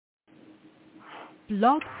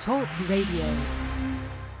Blog Talk Radio.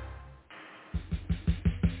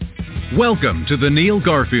 Welcome to the Neil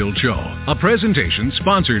Garfield Show, a presentation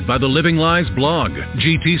sponsored by the Living Lies blog,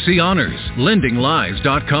 GTC Honors,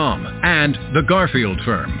 LendingLies.com, and The Garfield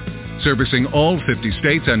Firm, servicing all 50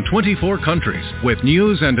 states and 24 countries with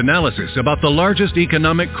news and analysis about the largest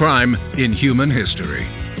economic crime in human history.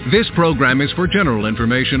 This program is for general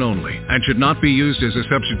information only and should not be used as a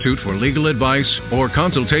substitute for legal advice or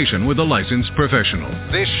consultation with a licensed professional.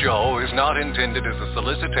 This show is not intended as a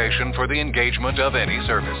solicitation for the engagement of any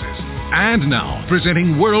services. And now,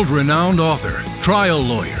 presenting world-renowned author, trial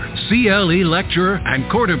lawyer, CLE lecturer,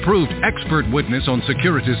 and court-approved expert witness on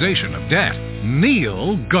securitization of debt,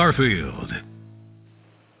 Neil Garfield.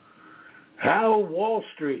 How Wall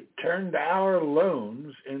Street turned our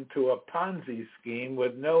loans into a Ponzi scheme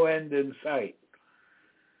with no end in sight.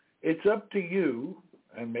 It's up to you,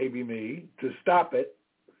 and maybe me, to stop it.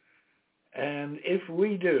 And if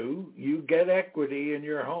we do, you get equity in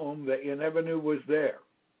your home that you never knew was there.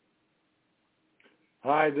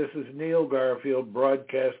 Hi, this is Neil Garfield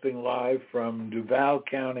broadcasting live from Duval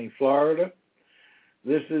County, Florida.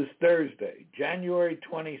 This is Thursday, January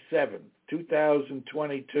 27th,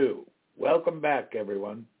 2022. Welcome back,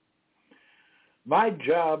 everyone. My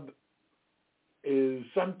job is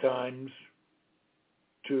sometimes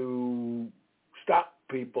to stop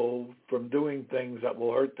people from doing things that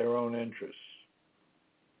will hurt their own interests.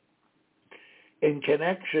 In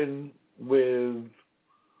connection with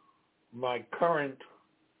my current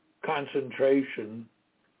concentration,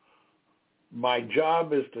 my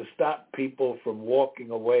job is to stop people from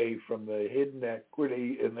walking away from the hidden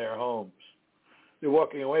equity in their homes. They're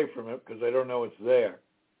walking away from it because they don't know it's there.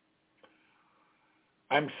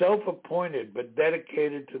 I'm self-appointed but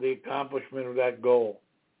dedicated to the accomplishment of that goal.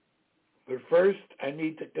 But first, I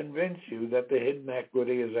need to convince you that the hidden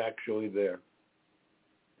equity is actually there.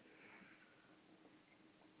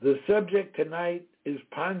 The subject tonight is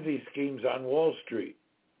Ponzi schemes on Wall Street.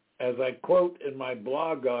 As I quote in my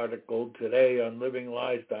blog article today on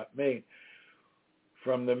livinglies.me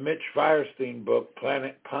from the Mitch Firestein book,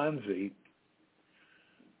 Planet Ponzi,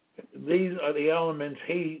 these are the elements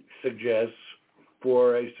he suggests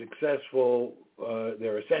for a successful,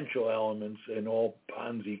 they're essential elements in all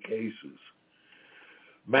Ponzi cases.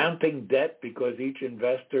 Mounting debt because each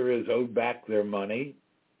investor is owed back their money,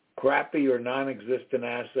 crappy or non-existent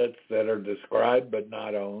assets that are described but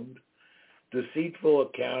not owned, deceitful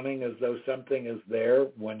accounting as though something is there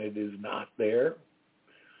when it is not there,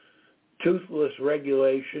 toothless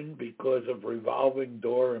regulation because of revolving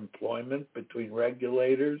door employment between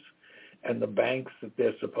regulators and the banks that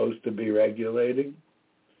they're supposed to be regulating,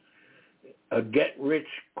 a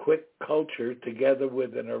get-rich-quick culture together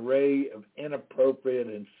with an array of inappropriate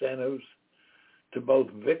incentives to both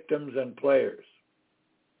victims and players,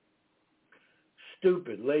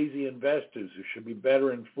 stupid, lazy investors who should be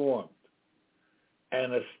better informed,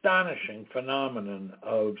 an astonishing phenomenon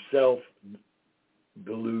of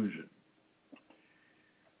self-delusion.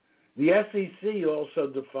 The SEC also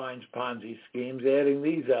defines Ponzi schemes, adding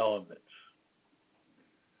these elements.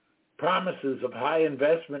 Promises of high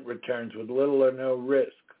investment returns with little or no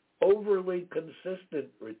risk, overly consistent,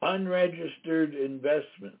 unregistered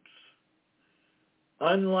investments,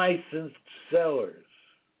 unlicensed sellers.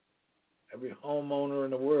 Every homeowner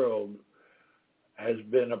in the world has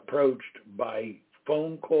been approached by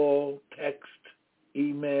phone call, text,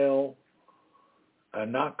 email, a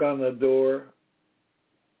knock on the door,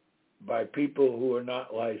 by people who are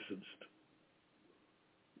not licensed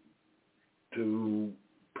to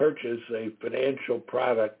purchase a financial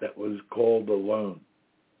product that was called a loan.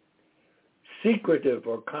 Secretive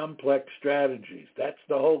or complex strategies. That's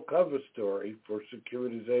the whole cover story for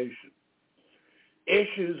securitization.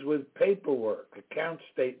 Issues with paperwork, account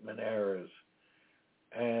statement errors,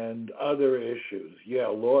 and other issues.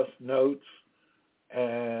 Lost notes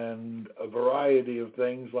and a variety of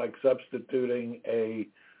things like substituting a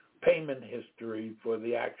payment history for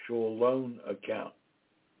the actual loan account,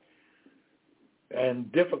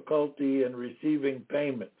 and difficulty in receiving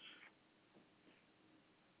payments.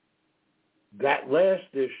 That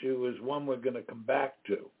last issue is one we're going to come back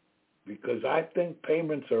to because I think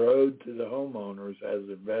payments are owed to the homeowners as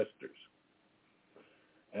investors.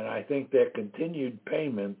 And I think their continued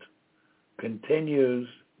payment continues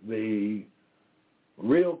the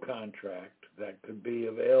real contract that could be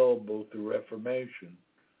available through reformation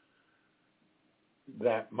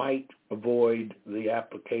that might avoid the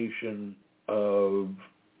application of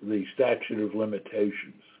the statute of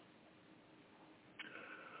limitations.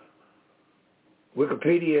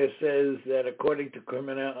 Wikipedia says that according to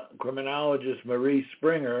criminologist Marie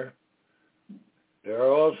Springer, There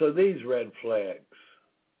are also these red flags.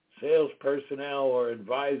 Sales personnel or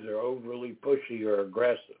advisor overly pushy or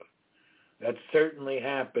aggressive. That certainly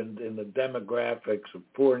happened in the demographics of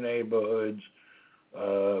poor neighborhoods,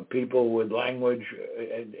 people with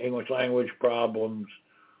English language problems,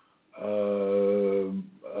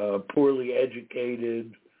 poorly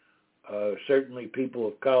educated, certainly people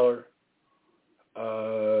of color,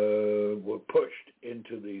 were pushed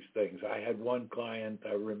into these things. I had one client,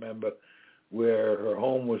 I remember, where her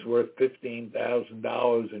home was worth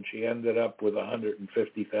 $15,000 and she ended up with a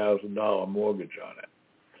 $150,000 mortgage on it.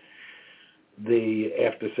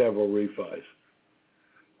 After several refis.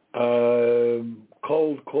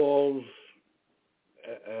 Cold calls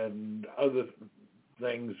and other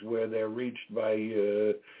things where they're reached by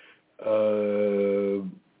either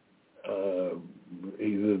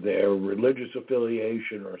their religious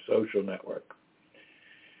affiliation or social network.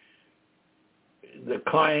 The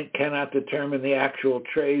client cannot determine the actual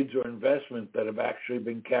trades or investment that have actually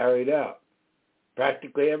been carried out.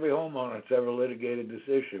 Practically every homeowner that's ever litigated this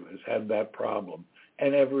issue has had that problem,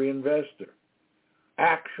 and every investor.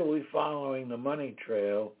 Actually following the money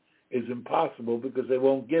trail is impossible because they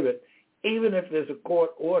won't give it, even if there's a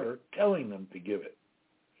court order telling them to give it.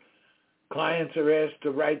 Clients are asked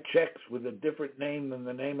to write checks with a different name than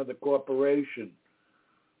the name of the corporation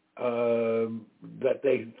that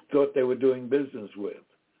they thought they were doing business with.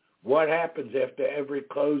 What happens after every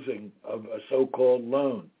closing of a so-called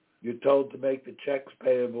loan? You're told to make the checks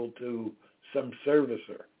payable to some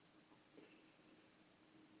servicer.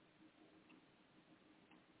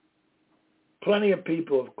 Plenty of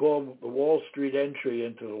people have called the Wall Street entry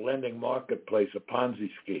into the lending marketplace a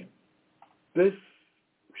Ponzi scheme. This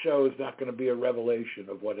show is not going to be a revelation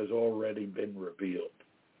of what has already been revealed.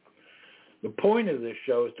 The point of this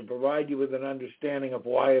show is to provide you with an understanding of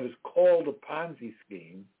why it is called a Ponzi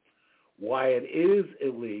scheme, why it is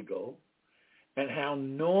illegal, and how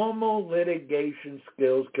normal litigation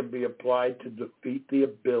skills can be applied to defeat the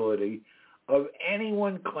ability of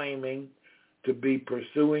anyone claiming to be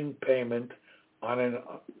pursuing payment on an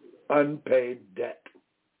unpaid debt.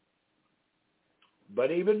 But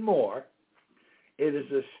even more, it is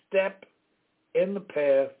a step in the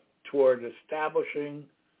path toward establishing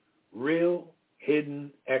real hidden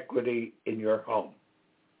equity in your home,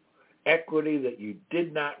 equity that you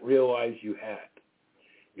did not realize you had.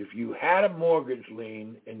 If you had a mortgage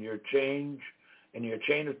lien in your chain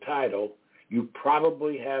of title, you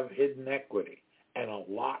probably have hidden equity, and a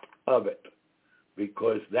lot of it,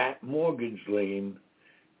 because that mortgage lien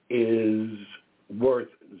is worth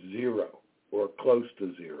zero or close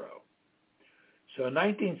to zero. So in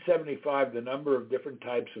 1975, the number of different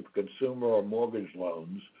types of consumer or mortgage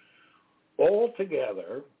loans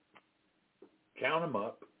altogether, count them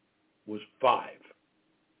up, was 5.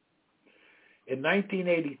 In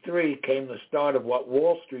 1983 came the start of what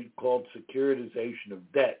Wall Street called securitization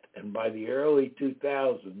of debt, and by the early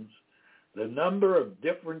 2000s, the number of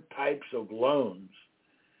different types of loans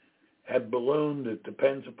had ballooned. It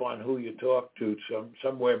depends upon who you talk to,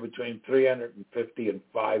 somewhere between 350 and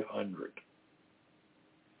 500.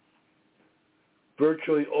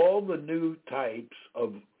 Virtually all the new types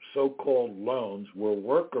of so-called loans were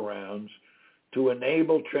workarounds to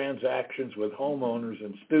enable transactions with homeowners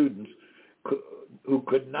and students who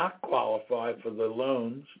could not qualify for the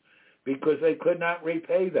loans because they could not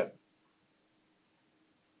repay them.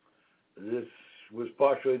 This was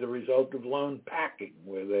partially the result of loan packing,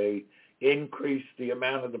 where they increased the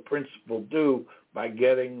amount of the principal due by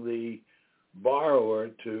getting the borrower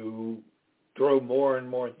to throw more and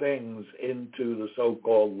more things into the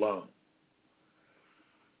so-called loan.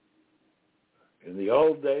 In the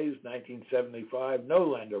old days, 1975, no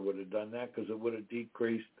lender would have done that because it would have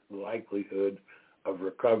decreased the likelihood of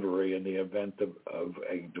recovery in the event of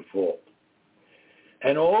a default.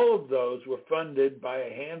 And all of those were funded by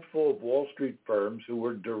a handful of Wall Street firms who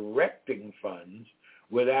were directing funds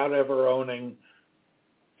without ever owning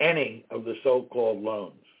any of the so-called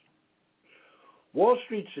loans. Wall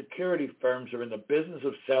Street security firms are in the business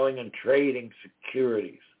of selling and trading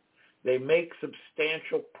securities. They make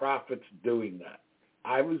substantial profits doing that.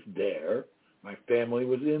 I was there. My family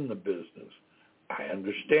was in the business. I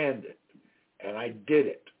understand it, and I did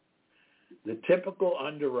it. The typical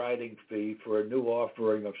underwriting fee for a new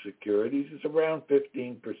offering of securities is around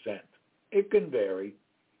 15%. It can vary.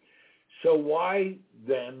 So why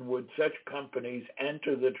then would such companies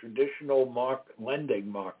enter the traditional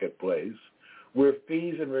lending marketplace where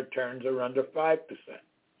fees and returns are under 5%?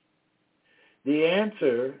 The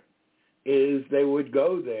answer is they would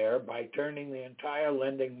go there by turning the entire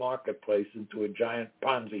lending marketplace into a giant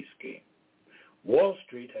Ponzi scheme. Wall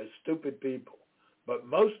Street has stupid people but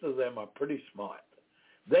most of them are pretty smart.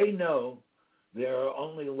 They know there are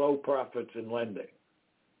only low profits in lending.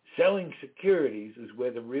 Selling securities is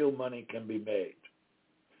where the real money can be made.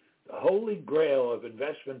 The holy grail of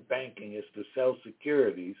investment banking is to sell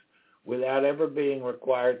securities without ever being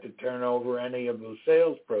required to turn over any of the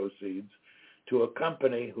sales proceeds to a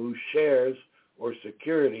company whose shares or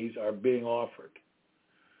securities are being offered.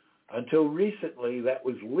 Until recently, that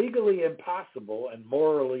was legally impossible and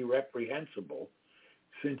morally reprehensible,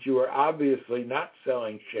 since you are obviously not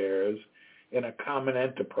selling shares in a common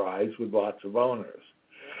enterprise with lots of owners.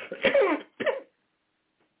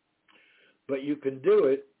 But you can do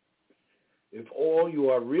it if all you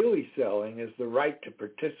are really selling is the right to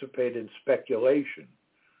participate in speculation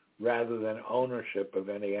rather than ownership of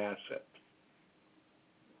any asset.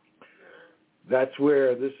 That's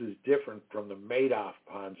where this is different from the Madoff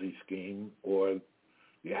Ponzi scheme or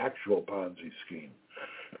the actual Ponzi scheme.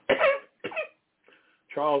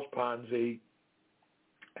 Charles Ponzi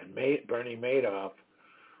and Bernie Madoff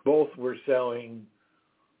both were selling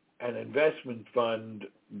an investment fund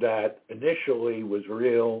that initially was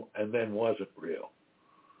real and then wasn't real.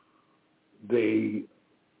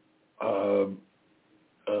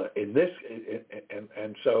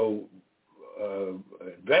 So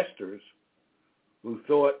investors who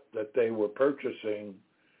thought that they were purchasing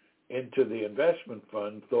into the investment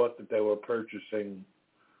fund thought that they were purchasing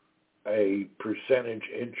a percentage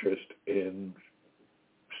interest in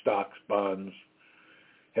stocks, bonds,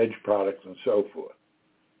 hedge products, and so forth.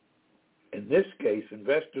 In this case,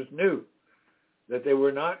 investors knew that they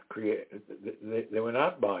were not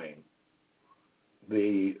buying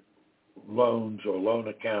the loans or loan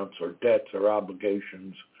accounts or debts or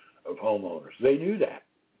obligations of homeowners. They knew that.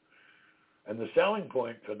 And the selling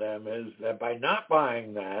point for them is that by not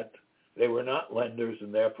buying that, they were not lenders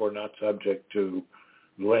and therefore not subject to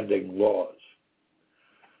lending laws.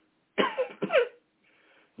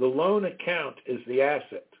 The loan account is the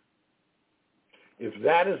asset. If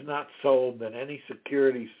that is not sold, then any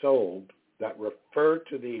securities sold that refer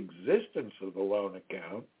to the existence of the loan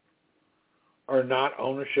account are not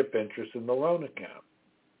ownership interests in the loan account.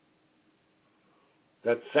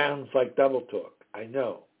 That sounds like double talk, I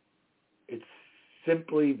know. It's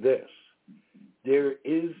simply this. There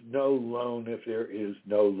is no loan if there is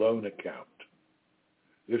no loan account.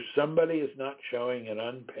 If somebody is not showing an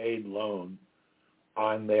unpaid loan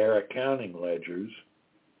on their accounting ledgers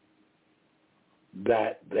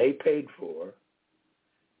that they paid for,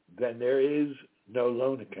 then there is no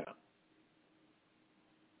loan account.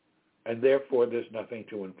 And therefore, there's nothing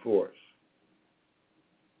to enforce.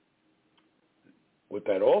 What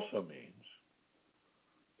that also means,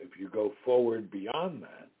 if you go forward beyond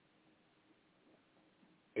that,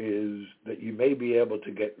 is that you may be able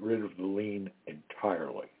to get rid of the lien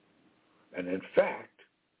entirely. And in fact,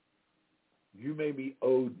 you may be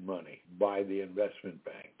owed money by the investment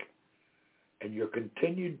bank. And your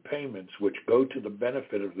continued payments, which go to the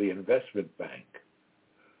benefit of the investment bank,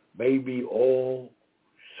 may be all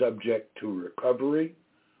subject to recovery,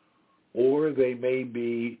 or they may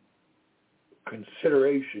be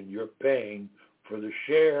consideration you're paying for the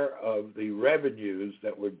share of the revenues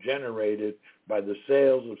that were generated by the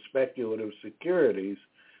sales of speculative securities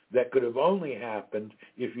that could have only happened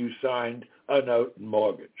if you signed a note and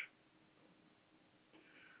mortgage.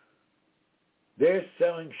 They're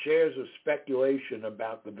selling shares of speculation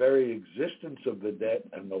about the very existence of the debt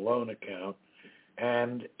and the loan account,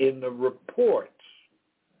 and in the reports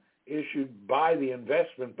issued by the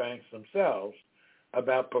investment banks themselves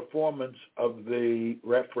about performance of the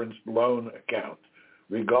referenced loan account,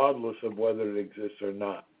 regardless of whether it exists or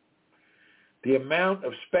not. The amount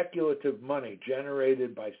of speculative money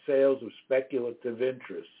generated by sales of speculative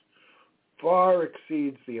interests far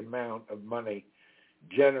exceeds the amount of money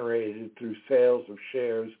generated through sales of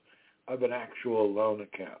shares of an actual loan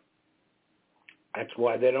account. That's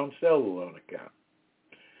why they don't sell the loan account.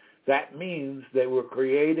 That means they were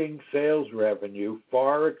creating sales revenue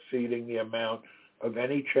far exceeding the amount of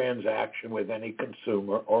any transaction with any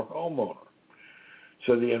consumer or homeowner.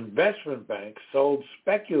 So the investment bank sold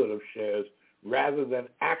speculative shares rather than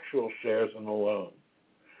actual shares in the loan.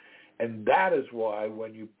 And that is why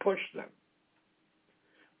when you push them,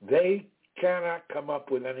 they cannot come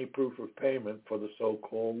up with any proof of payment for the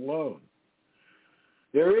so-called loan.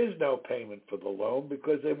 There is no payment for the loan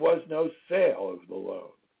because there was no sale of the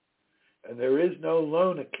loan. And there is no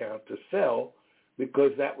loan account to sell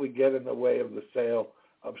because that would get in the way of the sale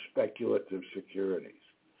of speculative securities.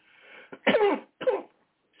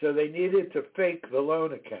 So they needed to fake the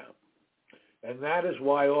loan account. And that is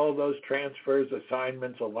why all those transfers,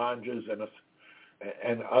 assignments, allonges,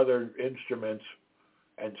 and other instruments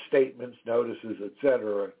and statements, notices,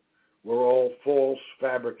 etc., were all false,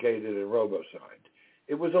 fabricated, and robo-signed.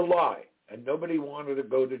 It was a lie, and nobody wanted to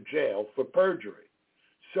go to jail for perjury.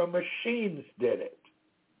 So machines did it.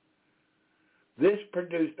 This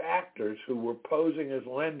produced actors who were posing as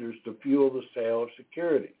lenders to fuel the sale of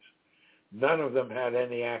securities. None of them had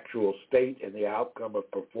any actual stake in the outcome of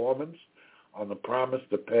performance on the promise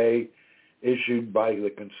to pay issued by the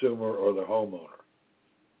consumer or the homeowner.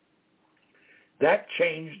 That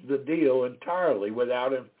changed the deal entirely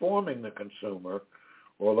without informing the consumer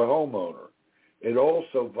or the homeowner. It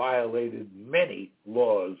also violated many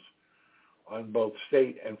laws on both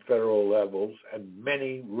state and federal levels and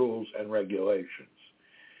many rules and regulations.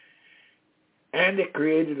 And it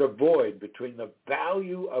created a void between the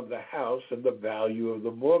value of the house and the value of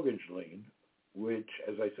the mortgage lien, which,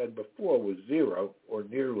 as I said before, was zero or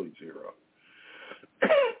nearly zero.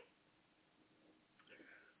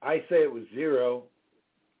 I say it was zero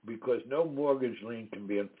because no mortgage lien can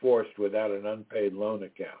be enforced without an unpaid loan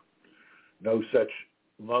account. No such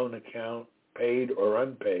loan account, paid or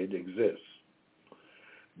unpaid, exists.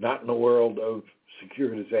 Not in the world of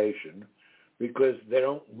securitization, because they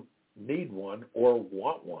don't need one or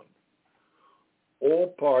want one.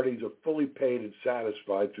 All parties are fully paid and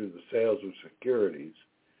satisfied through the sales of securities,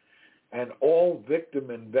 and all victim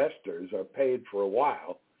investors are paid for a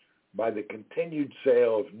while by the continued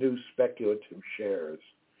sale of new speculative shares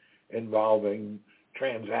involving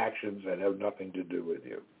transactions that have nothing to do with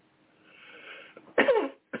you.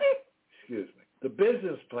 Excuse me. The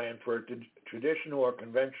business plan for a traditional or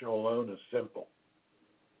conventional loan is simple.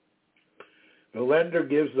 The lender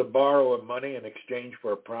gives the borrower money in exchange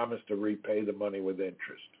for a promise to repay the money with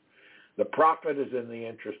interest. The profit is in the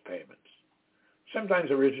interest payments.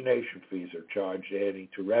 Sometimes origination fees are charged, adding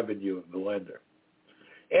to revenue of the lender.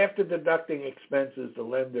 After deducting expenses, the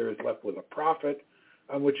lender is left with a profit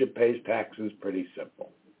on which it pays taxes. Pretty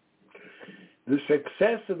simple. The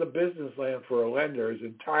success of the business plan for a lender is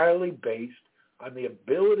entirely based on the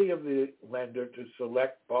ability of the lender to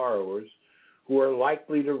select borrowers who are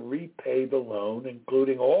likely to repay the loan,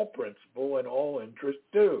 including all principal and all interest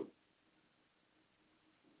due.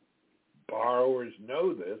 Borrowers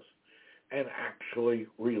know this and actually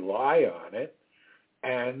rely on it,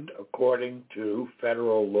 and according to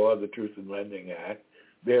federal law, the Truth in Lending Act,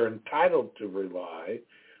 they're entitled to rely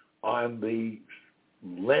on the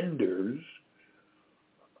lender's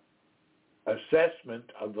assessment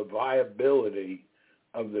of the viability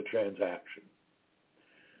of the transaction.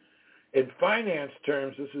 In finance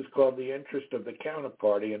terms, this is called the interest of the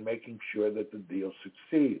counterparty in making sure that the deal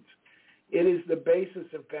succeeds. It is the basis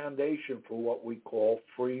and foundation for what we call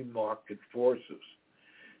free market forces,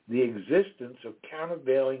 the existence of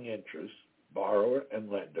countervailing interests, borrower and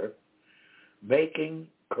lender, making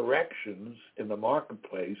corrections in the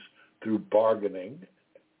marketplace through bargaining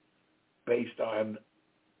based on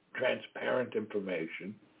transparent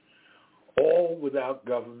information, all without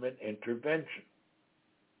government intervention.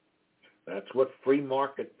 That's what free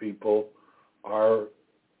market people are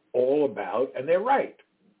all about, and they're right,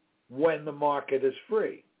 when the market is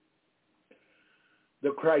free.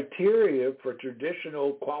 The criteria for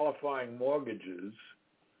traditional qualifying mortgages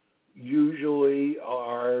usually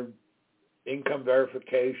are income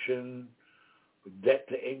verification,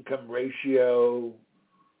 debt-to-income ratio,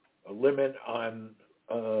 a limit on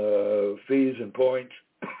fees and points,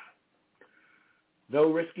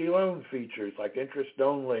 no risky loan features like interest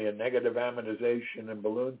only and negative amortization and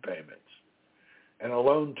balloon payments, and a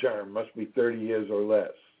loan term must be 30 years or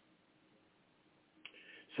less.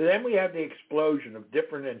 So then we have the explosion of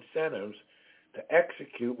different incentives to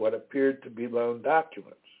execute what appeared to be loan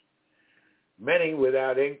documents, many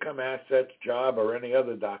without income, assets, job, or any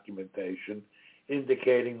other documentation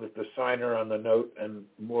indicating that the signer on the note and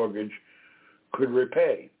mortgage could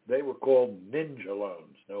repay. They were called ninja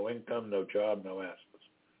loans, no income, no job, no assets.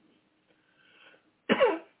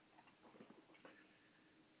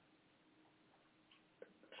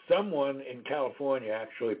 Someone in California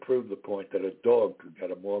actually proved the point that a dog could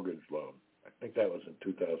get a mortgage loan. I think that was in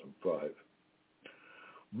 2005.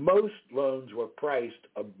 Most loans were priced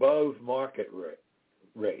above market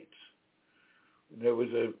rates. There was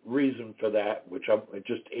a reason for that, which it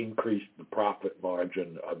just increased the profit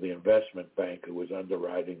margin of the investment bank who was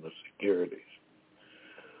underwriting the securities.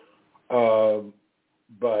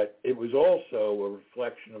 But it was also a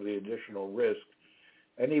reflection of the additional risk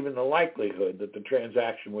and even the likelihood that the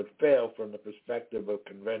transaction would fail from the perspective of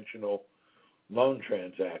conventional loan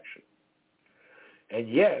transaction. And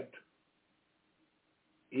yet,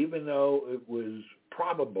 even though it was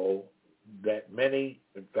probable that many,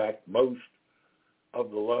 in fact most,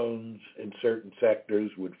 of the loans in certain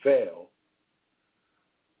sectors would fail,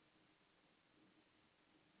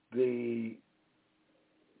 the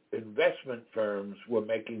investment firms were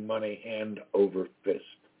making money hand over fist.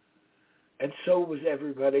 And so was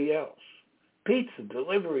everybody else. Pizza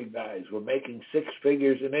delivery guys were making six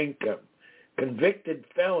figures in income. Convicted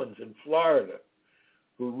felons in Florida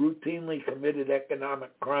who routinely committed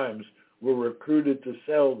economic crimes were recruited to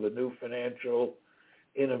sell the new financial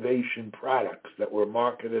innovation products that were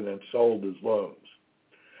marketed and sold as loans.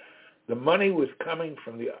 The money was coming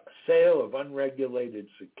from the sale of unregulated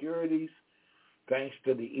securities, thanks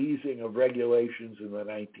to the easing of regulations in the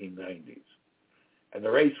 1990s. And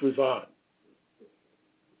the race was on.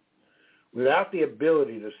 Without the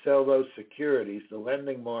ability to sell those securities, the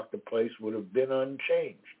lending marketplace would have been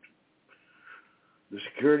unchanged. The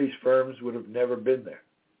securities firms would have never been there.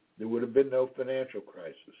 There would have been no financial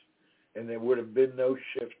crisis, and there would have been no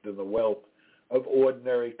shift in the wealth of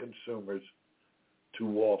ordinary consumers to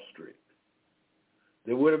Wall Street.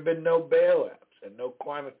 There would have been no bailouts and no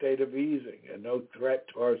quantitative easing and no threat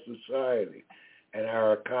to our society and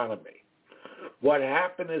our economy. What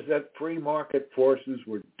happened is that free market forces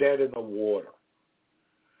were dead in the water,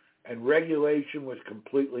 and regulation was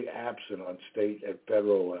completely absent on state and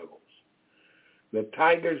federal levels. The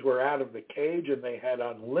tigers were out of the cage, and they had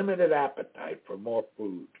unlimited appetite for more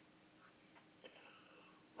food.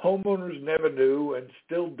 Homeowners never knew and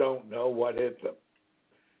still don't know what hit them,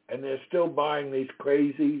 and they're still buying these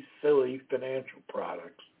crazy, silly financial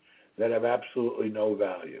products that have absolutely no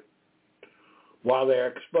value. While they're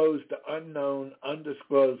exposed to unknown,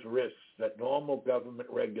 undisclosed risks that normal government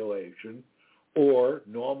regulation or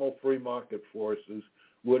normal free market forces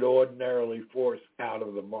would ordinarily force out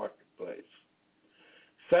of the marketplace.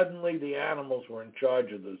 Suddenly, the animals were in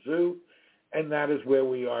charge of the zoo, and that is where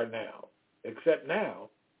we are now. Except now,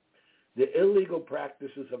 the illegal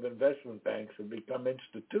practices of investment banks have become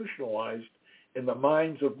institutionalized in the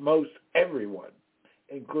minds of most everyone,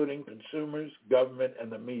 including consumers, government,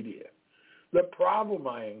 and the media. The problem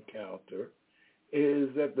I encounter is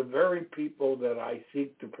that the very people that I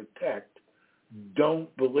seek to protect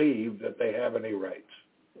don't believe that they have any rights.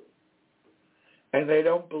 And they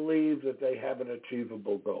don't believe that they have an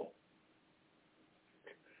achievable goal.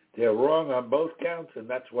 They're wrong on both counts, and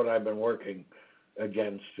that's what I've been working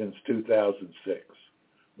against since 2006,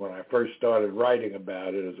 when I first started writing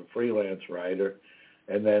about it as a freelance writer,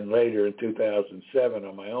 and then later in 2007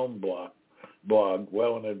 on my own blog,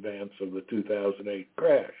 well in advance of the 2008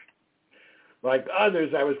 crash. Like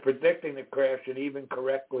others, I was predicting the crash and even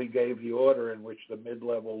correctly gave the order in which the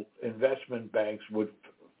mid-level investment banks would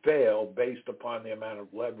fail based upon the amount of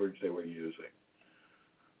leverage they were using.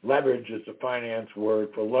 Leverage is the finance word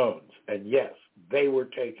for loans, and yes, they were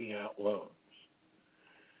taking out loans.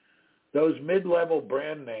 Those mid-level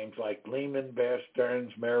brand names like Lehman, Bear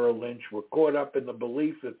Stearns, Merrill Lynch were caught up in the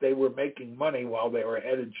belief that they were making money while they were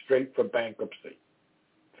headed straight for bankruptcy.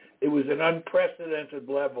 It was an unprecedented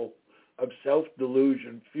level of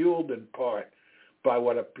self-delusion fueled in part by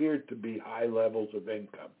what appeared to be high levels of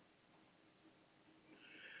income.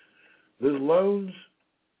 The loans,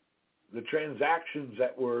 the transactions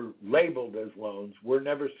that were labeled as loans were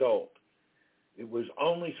never sold. It was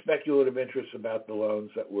only speculative interest about the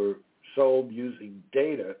loans that were sold using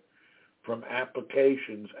data from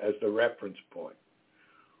applications as the reference point.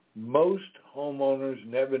 Most homeowners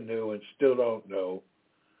never knew and still don't know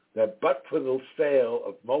that but for the sale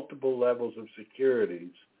of multiple levels of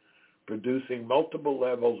securities, producing multiple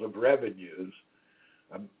levels of revenues,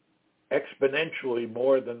 exponentially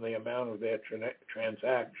more than the amount of their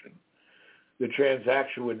transaction, the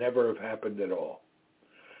transaction would never have happened at all.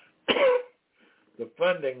 The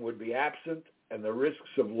funding would be absent, and the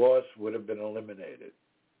risks of loss would have been eliminated.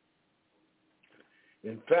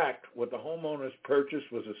 In fact, what the homeowners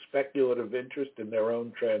purchased was a speculative interest in their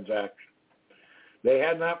own transaction. They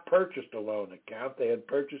had not purchased a loan account. They had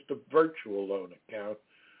purchased a virtual loan account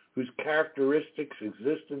whose characteristics,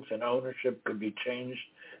 existence, and ownership could be changed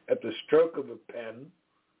at the stroke of a pen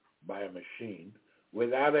by a machine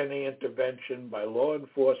without any intervention by law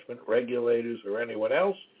enforcement, regulators, or anyone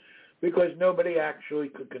else, because nobody actually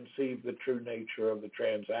could conceive the true nature of the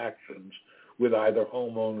transactions with either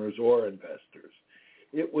homeowners or investors.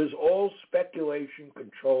 It was all speculation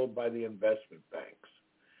controlled by the investment banks,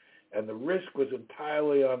 and the risk was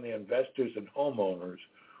entirely on the investors and homeowners,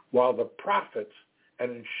 while the profits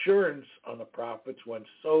and insurance on the profits went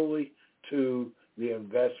solely to the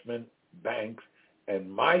investment banks.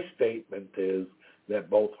 And my statement is that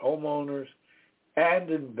both homeowners and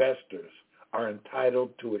investors are entitled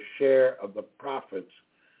to a share of the profits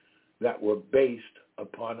that were based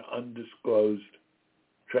upon undisclosed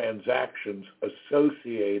transactions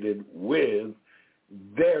associated with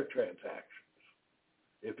their transactions.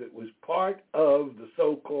 If it was part of the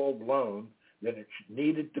so-called loan, then it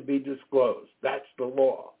needed to be disclosed. That's the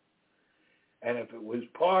law. And if it was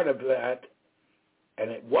part of that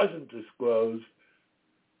and it wasn't disclosed,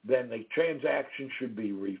 then the transaction should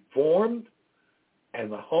be reformed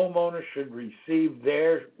and the homeowner should receive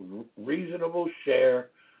their reasonable share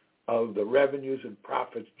of the revenues and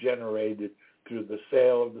profits generated through the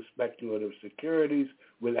sale of the speculative securities,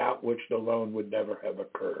 without which the loan would never have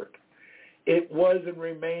occurred. It was and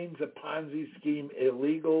remains a Ponzi scheme,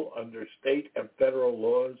 illegal under state and federal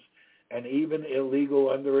laws, and even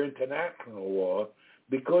illegal under international law,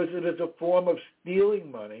 because it is a form of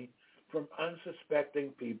stealing money from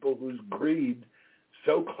unsuspecting people whose greed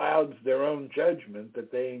so clouds their own judgment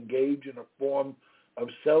that they engage in a form of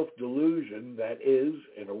self-delusion that is,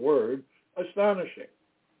 in a word, astonishing.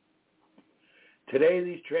 Today,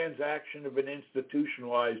 these transactions have been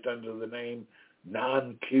institutionalized under the name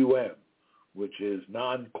non-QM, which is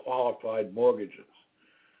non-qualified mortgages.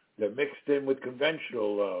 They're mixed in with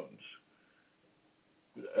conventional loans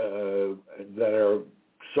that are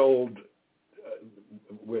sold,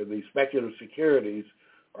 where the speculative securities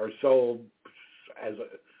are sold as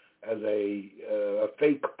a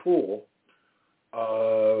fake pool,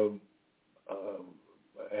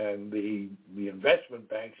 and the investment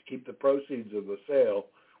banks keep the proceeds of the sale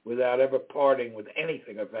without ever parting with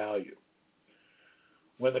anything of value.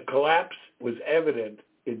 When the collapse was evident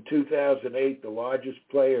in 2008, the largest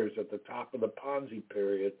players at the top of the Ponzi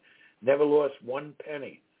period never lost one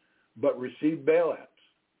penny, but received bailouts.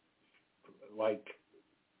 Like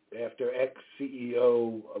after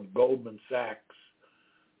ex-CEO of Goldman Sachs,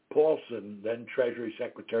 Paulson, then Treasury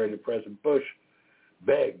Secretary to President Bush,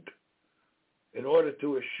 begged in order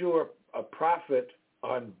to assure a profit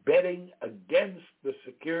on betting against the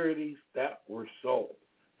securities that were sold.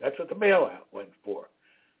 That's what the bailout went for.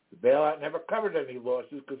 The bailout never covered any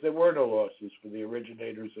losses because there were no losses for the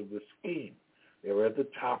originators of the scheme. They were at the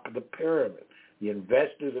top of the pyramid. The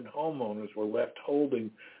investors and homeowners were left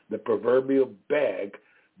holding the proverbial bag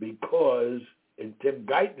because, in Tim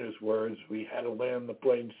Geithner's words, we had to land the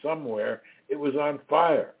plane somewhere. It was on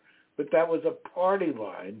fire. But that was a party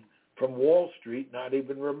line from Wall Street, not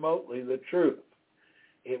even remotely the truth.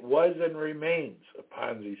 It was and remains a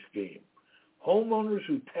Ponzi scheme. Homeowners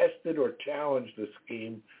who tested or challenged the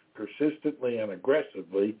scheme persistently and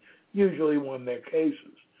aggressively usually won their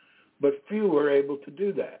cases, but few were able to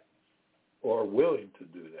do that or willing to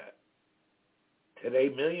do that. Today,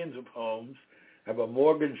 millions of homes have a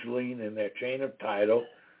mortgage lien in their chain of title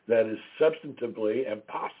that is substantively and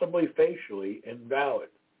possibly facially invalid.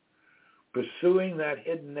 Pursuing that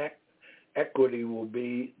hidden equity will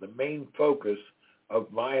be the main focus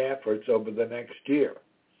of my efforts over the next year.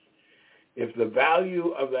 If the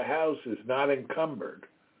value of the house is not encumbered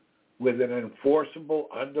with an enforceable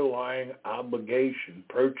underlying obligation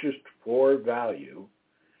purchased for value,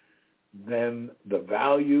 then the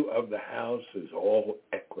value of the house is all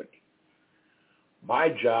equity. My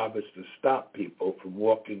job is to stop people from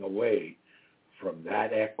walking away from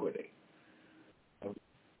that equity.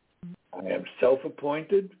 I am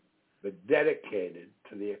self-appointed, but dedicated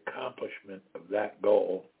to the accomplishment of that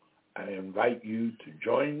goal. I invite you to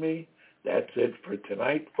join me. That's it for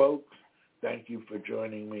tonight, folks. Thank you for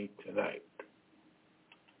joining me tonight.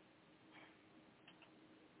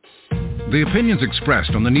 The opinions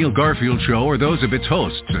expressed on The Neil Garfield Show are those of its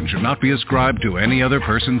hosts and should not be ascribed to any other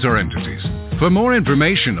persons or entities. For more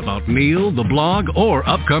information about Neil, the blog, or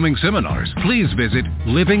upcoming seminars, please visit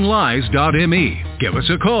livinglies.me. Give us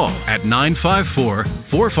a call at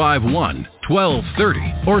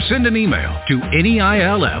 954-451-1230 or send an email to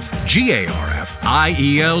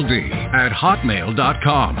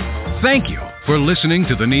neilgarfield@hotmail.com. Thank you for listening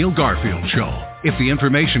to The Neil Garfield Show. If the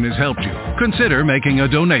information has helped you, consider making a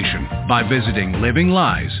donation by visiting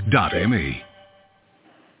livinglies.me.